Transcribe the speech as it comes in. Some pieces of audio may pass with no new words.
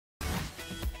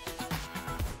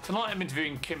Tonight I'm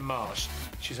interviewing Kim Marsh.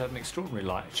 She's had an extraordinary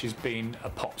life. She's been a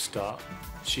pop star.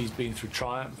 She's been through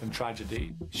triumph and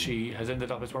tragedy. She has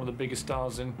ended up as one of the biggest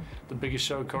stars in the biggest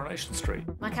show, Coronation Street.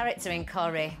 My character in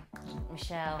Corrie,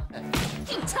 Michelle,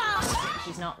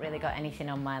 she's not really got anything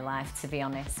on my life, to be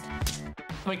honest.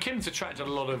 I mean, Kim's attracted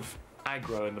a lot of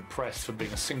aggro in the press for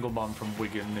being a single mum from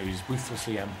Wigan who's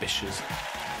ruthlessly ambitious.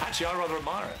 Actually, I rather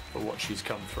admire her for what she's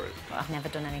come through. I've never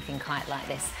done anything quite like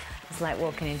this. It's like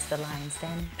walking into the lion's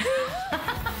den.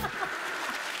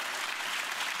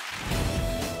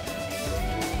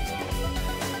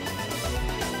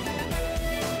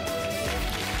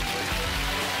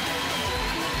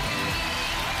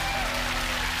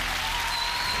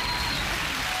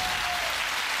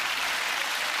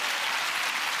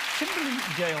 Kimberly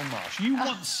Gale Marsh, you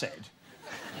once said...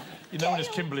 You're known as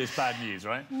Kimberly as bad news,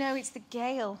 right? No, it's the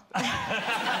Gale.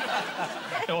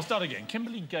 I'll start again.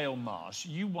 Kimberly Gale Marsh,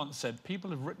 you once said, people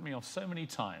have written me off so many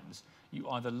times, you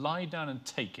either lie down and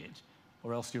take it,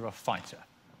 or else you're a fighter.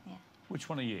 Yeah. Which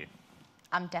one are you?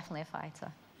 I'm definitely a fighter.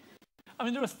 I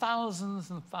mean, there are thousands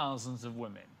and thousands of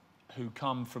women who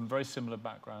come from very similar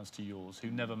backgrounds to yours,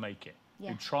 who never make it,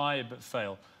 who try but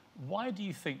fail. Why do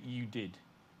you think you did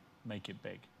make it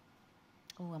big?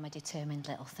 Oh, I'm a determined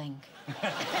little thing.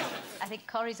 I think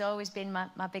Corrie's always been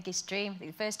my biggest dream. The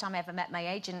first time I ever met my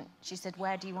agent, she said,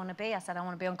 where do you want to be? I said, I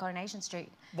want to be on Coronation Street.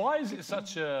 Why is it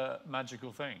such a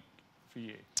magical thing for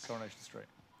you, Coronation Street?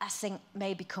 I think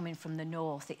maybe coming from the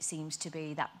north, it seems to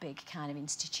be that big kind of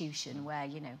institution where,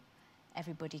 you know,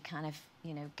 everybody kind of,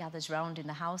 you know, gathers round in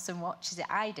the house and watches it.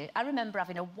 I did. I remember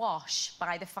having a wash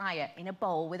by the fire in a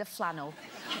bowl with a flannel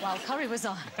while Corrie was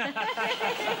on.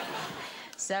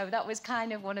 So that was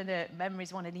kind of one of the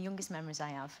memories, one of the youngest memories I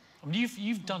have. I mean,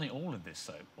 you've done it all in this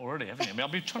soap already, haven't you? I mean,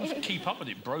 I've been trying to keep up with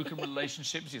it. Broken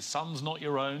relationships, your son's not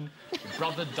your own, your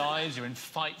brother dies, you're in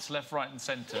fights left, right and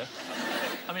centre.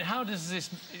 I mean, how does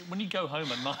this... When you go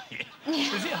home at night,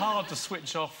 is it hard to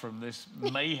switch off from this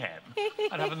mayhem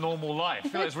and have a normal life? I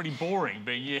feel like it's really boring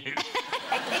being you.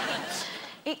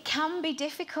 It can be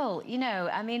difficult, you know.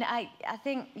 I mean, I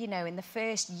think, you know, in the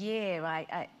first year,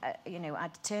 you know,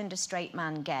 I'd turned a straight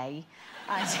man gay.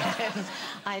 I'd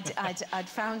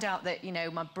found out that, you know,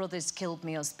 my brothers killed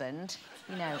my husband,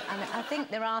 you know. And I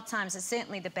think there are times, and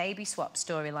certainly the baby swap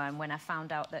storyline, when I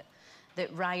found out that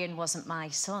Ryan wasn't my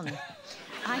son.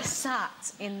 I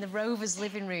sat in the Rovers'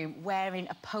 living room wearing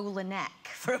a polar neck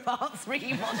for about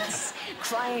 3 months,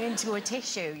 crying into a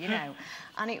tissue, you know.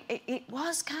 And it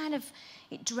was kind of...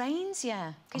 It drains you.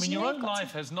 I mean, your own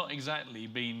life has not exactly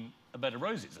been a bed of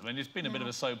roses. I mean, it's been a bit of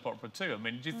a soap opera too. I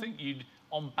mean, do you think you'd,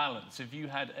 on balance, if you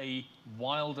had a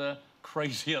wilder,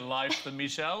 crazier life than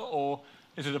Michelle, or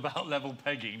is it about level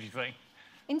pegging, do you think?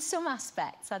 In some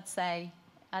aspects, I'd say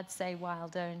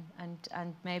wilder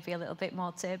and maybe a little bit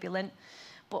more turbulent,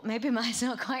 but maybe mine's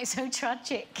not quite so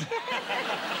tragic.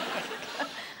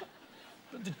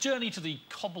 The journey to the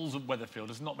cobbles of Weatherfield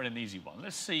has not been an easy one.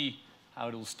 Let's see how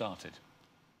it all started.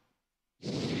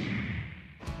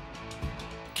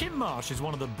 Kim Marsh is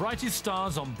one of the brightest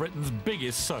stars on Britain's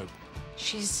biggest soap.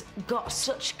 She's got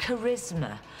such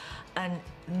charisma and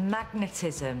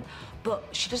magnetism, but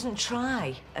she doesn't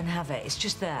try and have it. It's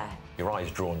just there. Your eye's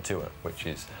drawn to it, which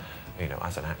is, you know,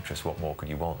 as an actress, what more could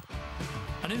you want?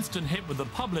 An instant hit with the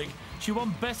public, she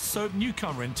won Best Soap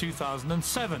Newcomer in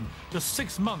 2007, just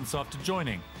 6 months after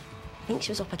joining. I think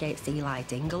she was up against Eli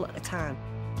Dingle at the time.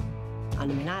 And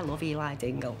I mean, I love Eli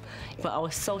Dingle, but I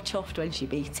was so chuffed when she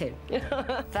beat him.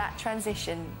 That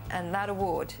transition and that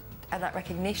award and that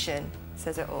recognition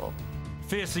says it all.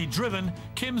 Fiercely driven,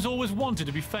 Kim's always wanted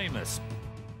to be famous.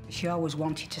 She always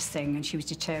wanted to sing, and she was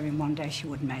determined one day she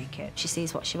would make it. She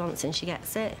sees what she wants and she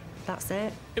gets it. That's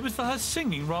it. It was for her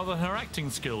singing rather than her acting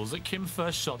skills that Kim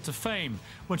first shot to fame,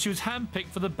 when she was handpicked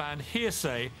for the band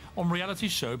Hearsay on reality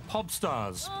show Pop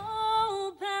Stars.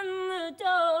 Open the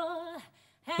door.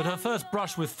 But her first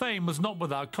brush with fame was not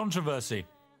without controversy.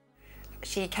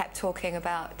 She kept talking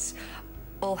about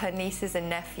all her nieces and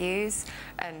nephews,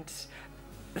 and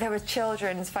there were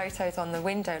children's photos on the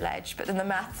window ledge, but then the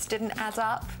maths didn't add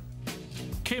up.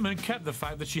 Kim had kept the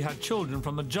fact that she had children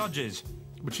from the judges,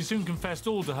 but she soon confessed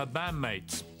all to her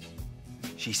bandmates.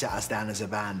 She sat us down as a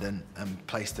band and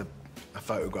placed a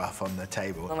photograph on the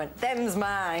table. I went, them's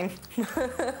mine.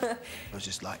 I was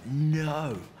just like,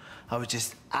 no. I was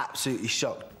just absolutely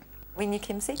shocked. We knew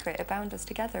Kim's secret. It bound us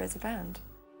together as a band.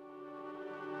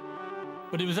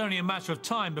 But it was only a matter of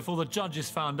time before the judges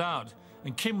found out,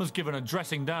 and Kim was given a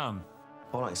dressing down.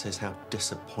 All I can say is how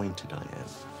disappointed I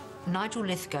am. Nigel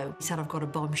Lithgow said, I've got a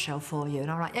bombshell for you.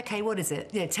 And I'm like, OK, what is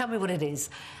it? Tell me what it is.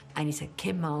 And he said,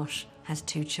 Kim Marsh has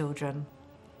 2 children.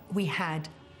 We had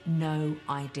no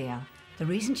idea. The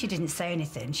reason she didn't say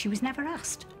anything, she was never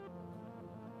asked.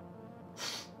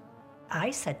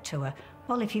 I said to her,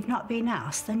 well, if you've not been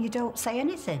asked, then you don't say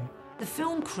anything. The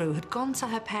film crew had gone to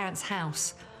her parents'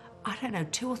 house, I don't know,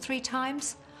 2 or 3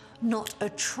 times. Not a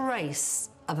trace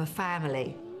of a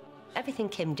family. Everything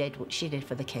Kim did, what she did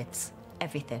for the kids.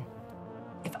 Everything.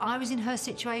 If I was in her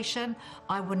situation,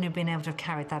 I wouldn't have been able to have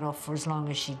carried that off for as long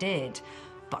as she did.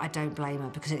 But I don't blame her,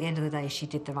 because at the end of the day, she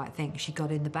did the right thing. She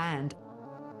got in the band.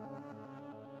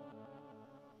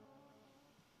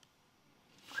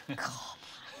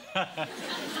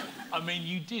 I mean,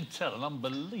 you did tell an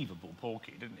unbelievable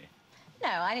porky, didn't you? No,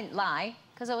 I didn't lie,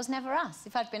 because I was never asked.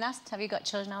 If I'd been asked, have you got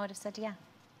children, I would have said yeah.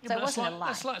 So it wasn't a lie.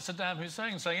 That's like Saddam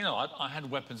Hussein saying, you know, I had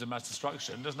weapons of mass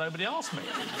destruction, does nobody ask me?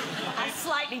 That's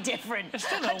slightly different.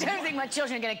 I don't think my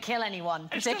children are going to kill anyone,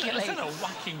 particularly. It's still a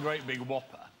whacking great big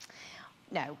whopper.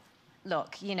 No.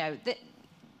 Look, you know,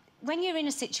 when you're in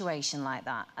a situation like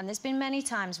that, and there's been many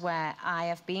times where I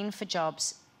have been for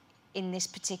jobs in this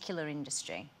particular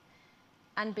industry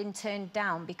and been turned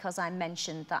down because I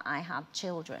mentioned that I had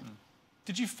children.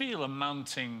 Did you feel a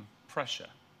mounting pressure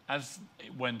as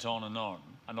it went on,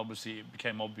 and obviously it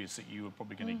became obvious that you were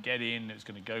probably going to get in, it was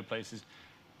going to go places?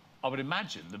 I would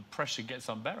imagine the pressure gets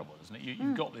unbearable, doesn't it?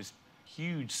 You've got this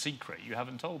huge secret you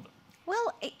haven't told them.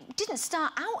 Well, it didn't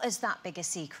start out as that big a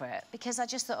secret, because I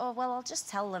just thought, oh, well, I'll just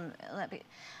tell them.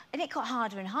 And it got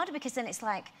harder and harder, because then it's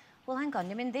like, well, hang on,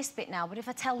 I'm in this bit now, but if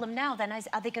I tell them now, then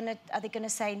are they gonna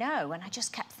say no? And I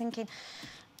just kept thinking,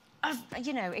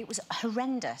 you know, it was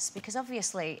horrendous, because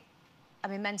obviously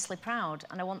I'm immensely proud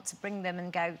and I want to bring them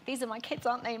and go, these are my kids,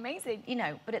 aren't they amazing? You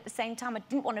know, but at the same time, I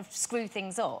didn't want to screw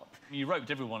things up. You roped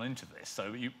everyone into this,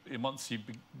 so once you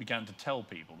began to tell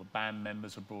people, the band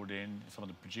members were brought in, some of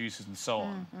the producers and so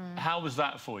on. How was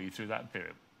that for you through that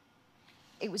period?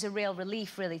 It was a real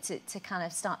relief, really, to kind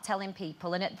of start telling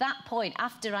people. And at that point,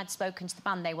 after I'd spoken to the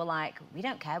band, they were like, we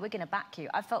don't care, we're going to back you.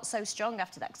 I felt so strong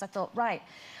after that, because I thought, right,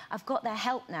 I've got their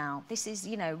help now. This is,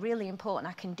 you know, really important.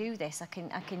 I can do this. I can,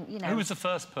 you know... Who was the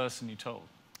first person you told?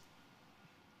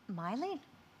 Mylene.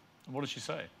 And what did she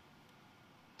say?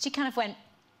 She kind of went...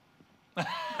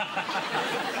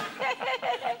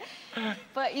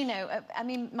 But, you know, I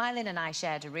mean, Mylene and I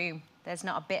shared a room. There's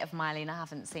not a bit of Mylene I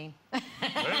haven't seen. Really?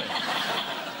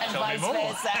 And vice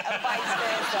versa, and vice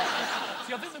versa.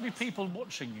 See, I think there'll be people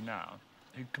watching you now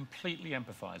who completely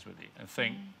empathise with you and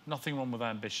think, nothing wrong with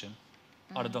ambition,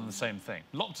 I'd have done the same thing.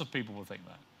 Lots of people will think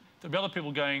that. There'll be other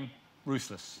people going,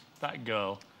 ruthless. That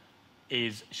girl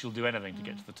she'll do anything to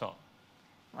get to the top.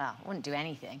 Well, I wouldn't do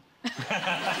anything.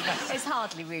 It's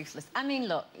hardly ruthless. I mean,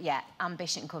 look, yeah,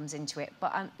 ambition comes into it,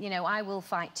 but, you know, I will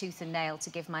fight tooth and nail to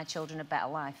give my children a better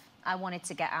life. I wanted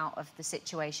to get out of the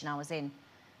situation I was in,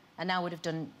 and I would have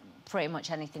done pretty much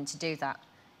anything to do that.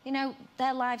 You know,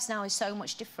 their lives now is so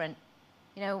much different.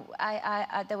 You know,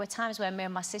 there were times where me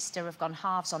and my sister have gone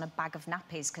halves on a bag of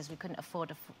nappies because we couldn't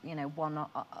afford, you know, one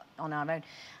on our own.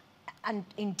 And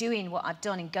in doing what I've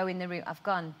done, in going the route I've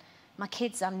gone, my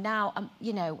kids,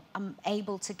 you know, I'm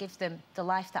able to give them the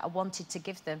life that I wanted to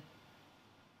give them.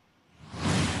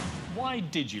 Why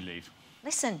did you leave?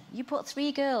 Listen, you put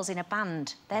 3 girls in a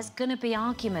band, there's gonna be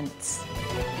arguments.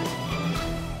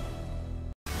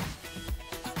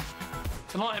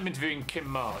 Tonight I'm interviewing Kim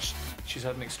Marsh. She's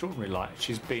had an extraordinary life.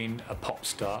 She's been a pop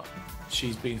star.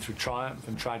 She's been through triumph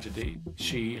and tragedy.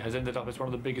 She has ended up as one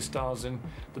of the biggest stars in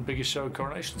the biggest show,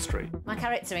 Coronation Street. My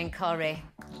character in Corrie,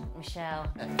 Michelle,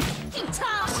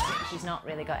 she's not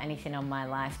really got anything on my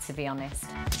life, to be honest.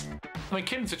 I mean,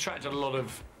 Kim's attracted a lot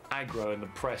of aggro in the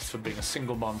press for being a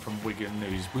single mum from Wigan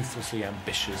who's ruthlessly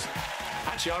ambitious.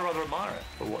 Actually, I rather admire her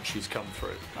for what she's come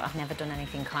through. I've never done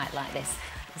anything quite like this.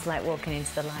 It's like walking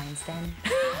into the lion's den.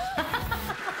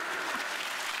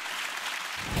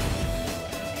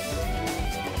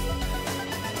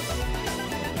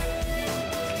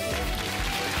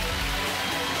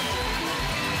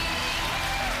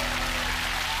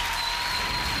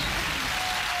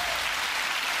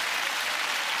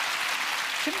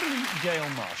 Gail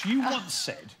Marsh, you once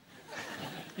said,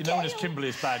 you're known as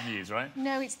Kimberly Bad News, right?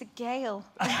 No, it's the Gale.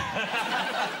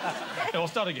 I'll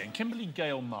start again. Kimberly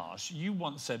Gail Marsh, you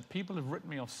once said, people have written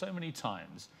me off so many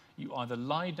times, you either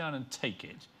lie down and take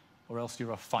it, or else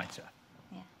you're a fighter.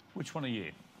 Yeah. Which one are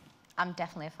you? I'm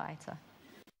definitely a fighter.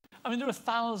 I mean, there are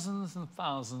thousands and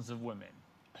thousands of women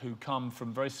who come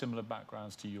from very similar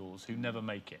backgrounds to yours, who never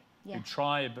make it, who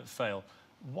try but fail.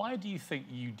 Why do you think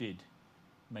you did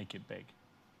make it big?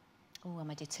 Oh,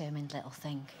 I'm a determined little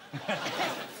thing.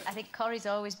 I think Corrie's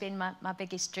always been my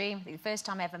biggest dream. The first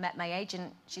time I ever met my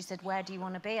agent, she said, where do you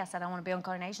want to be? I said, I want to be on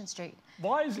Coronation Street.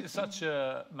 Why is it such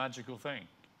a magical thing?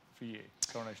 for you,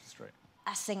 Coronation Street?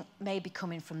 I think maybe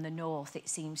coming from the north, it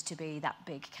seems to be that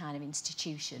big kind of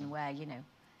institution where, you know,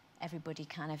 everybody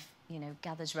kind of, you know,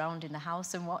 gathers round in the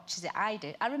house and watches it. I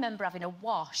did. I remember having a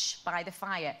wash by the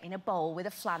fire in a bowl with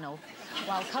a flannel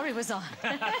while Corrie was on.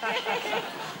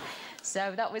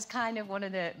 So that was kind of one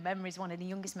of the memories, one of the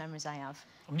youngest memories I have.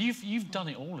 I mean, you've done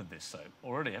it all in this soap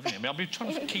already, haven't you? I mean, I've been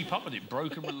trying to keep up with it.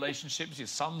 Broken relationships, your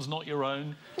son's not your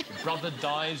own, your brother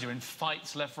dies, you're in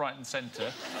fights left, right and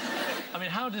centre. I mean,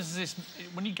 how does this...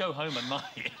 When you go home at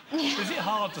night, is it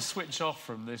hard to switch off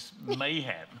from this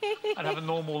mayhem and have a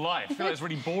normal life? I feel like it's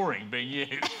really boring being you.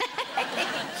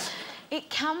 It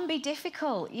can be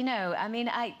difficult, you know. I mean,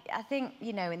 I think,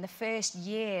 you know, in the first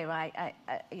year,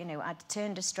 you know, I'd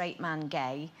turned a straight man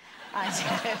gay.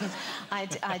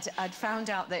 I'd found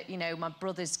out that, you know, my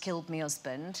brothers killed my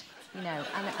husband, you know.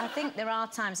 And I think there are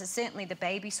times, certainly the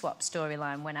baby swap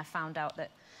storyline, when I found out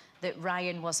that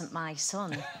Ryan wasn't my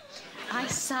son. I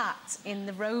sat in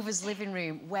the Rovers' living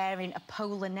room wearing a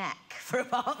polar neck for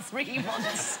about 3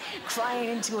 months,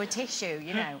 crying into a tissue,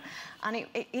 you know. And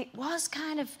it was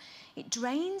kind of... It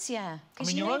drains you. I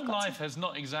mean, your own life has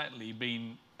not exactly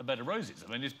been a bed of roses.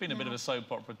 I mean, it's been a bit of a soap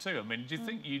opera too. I mean, do you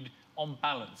think you'd, on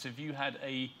balance, if you had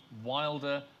a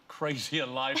wilder, crazier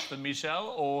life than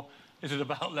Michelle, or is it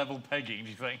about level pegging,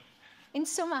 do you think? In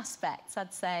some aspects,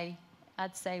 I'd say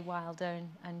wilder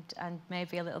and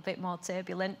maybe a little bit more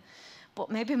turbulent,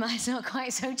 but maybe mine's not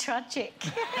quite so tragic.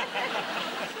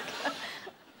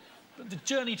 But the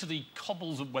journey to the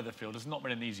cobbles of Weatherfield has not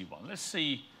been an easy one. Let's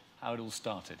see how it all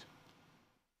started.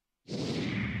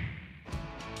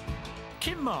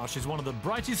 Kim Marsh is one of the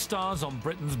brightest stars on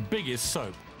Britain's biggest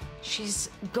soap. She's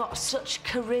got such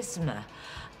charisma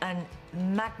and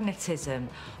magnetism,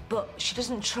 but she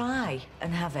doesn't try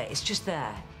and have it. It's just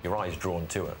there. Your eye's drawn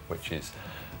to her, which is,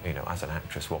 you know, as an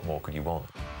actress, what more could you want?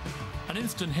 An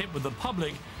instant hit with the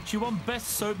public, she won Best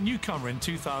Soap Newcomer in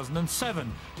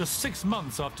 2007, just 6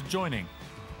 months after joining.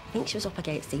 I think she was up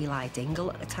against Eli Dingle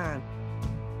at the time.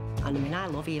 And I mean, I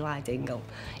love Eli Dingle,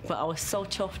 but I was so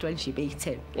chuffed when she beat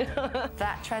him.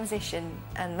 That transition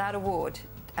and that award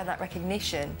and that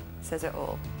recognition says it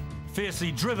all.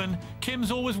 Fiercely driven, Kim's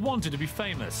always wanted to be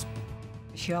famous.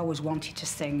 She always wanted to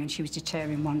sing and she was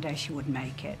determined one day she would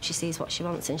make it. She sees what she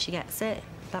wants and she gets it.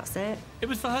 That's it. It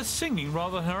was for her singing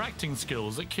rather than her acting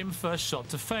skills that Kim first shot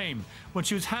to fame, when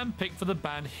she was handpicked for the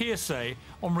band Hearsay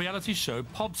on reality show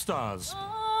Pop Stars.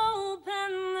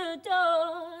 Open the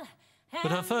door.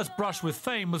 But her first brush with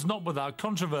fame was not without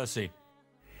controversy.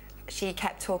 She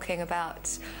kept talking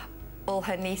about all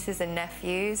her nieces and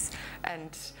nephews,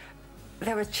 and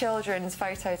there were children's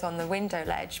photos on the window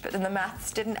ledge, but then the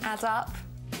maths didn't add up.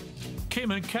 Kim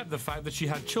had kept the fact that she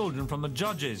had children from the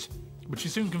judges, but she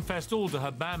soon confessed all to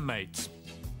her bandmates.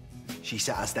 She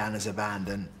sat us down as a band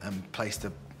and placed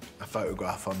a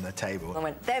photograph on the table. I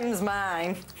went, them's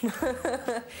mine.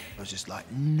 I was just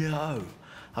like, no.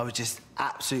 I was just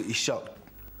absolutely shocked.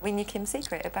 We knew Kim's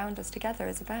secret. It bound us together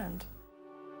as a band.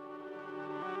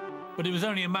 But it was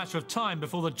only a matter of time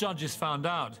before the judges found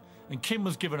out, and Kim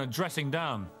was given a dressing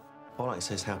down. All I can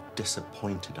say is how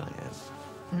disappointed I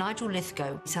am. Nigel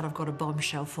Lithgow said, I've got a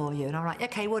bombshell for you. And I'm like,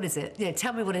 OK, what is it? Yeah,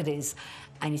 tell me what it is.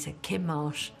 And he said, Kim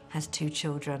Marsh has 2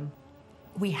 children.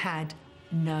 We had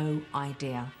no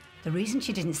idea. The reason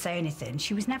she didn't say anything,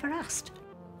 she was never asked.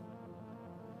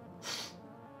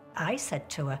 I said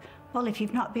to her, well, if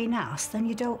you've not been asked, then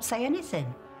you don't say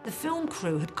anything. The film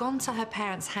crew had gone to her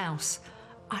parents' house,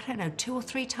 I don't know, 2 or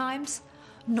 3 times.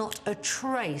 Not a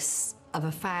trace of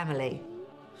a family.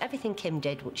 Everything Kim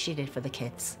did, what she did for the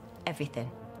kids. Everything.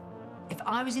 If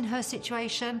I was in her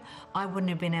situation, I wouldn't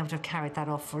have been able to have carried that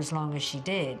off for as long as she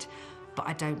did. But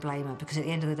I don't blame her, because at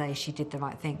the end of the day, she did the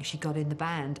right thing. She got in the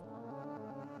band.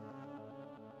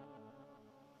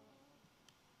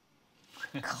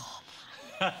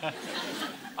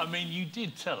 I mean, you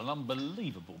did tell an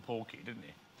unbelievable porky, didn't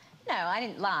you? No, I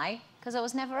didn't lie, because I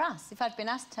was never asked. If I'd been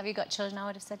asked, have you got children, I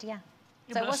would have said yeah.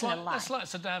 Yeah, So it wasn't a lie. That's like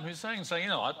Saddam Hussein saying, you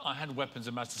know, I had weapons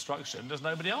of mass destruction, does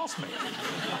nobody ask me?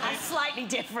 That's slightly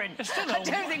different. I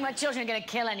don't think my children are going to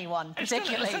kill anyone,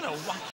 particularly. It's still a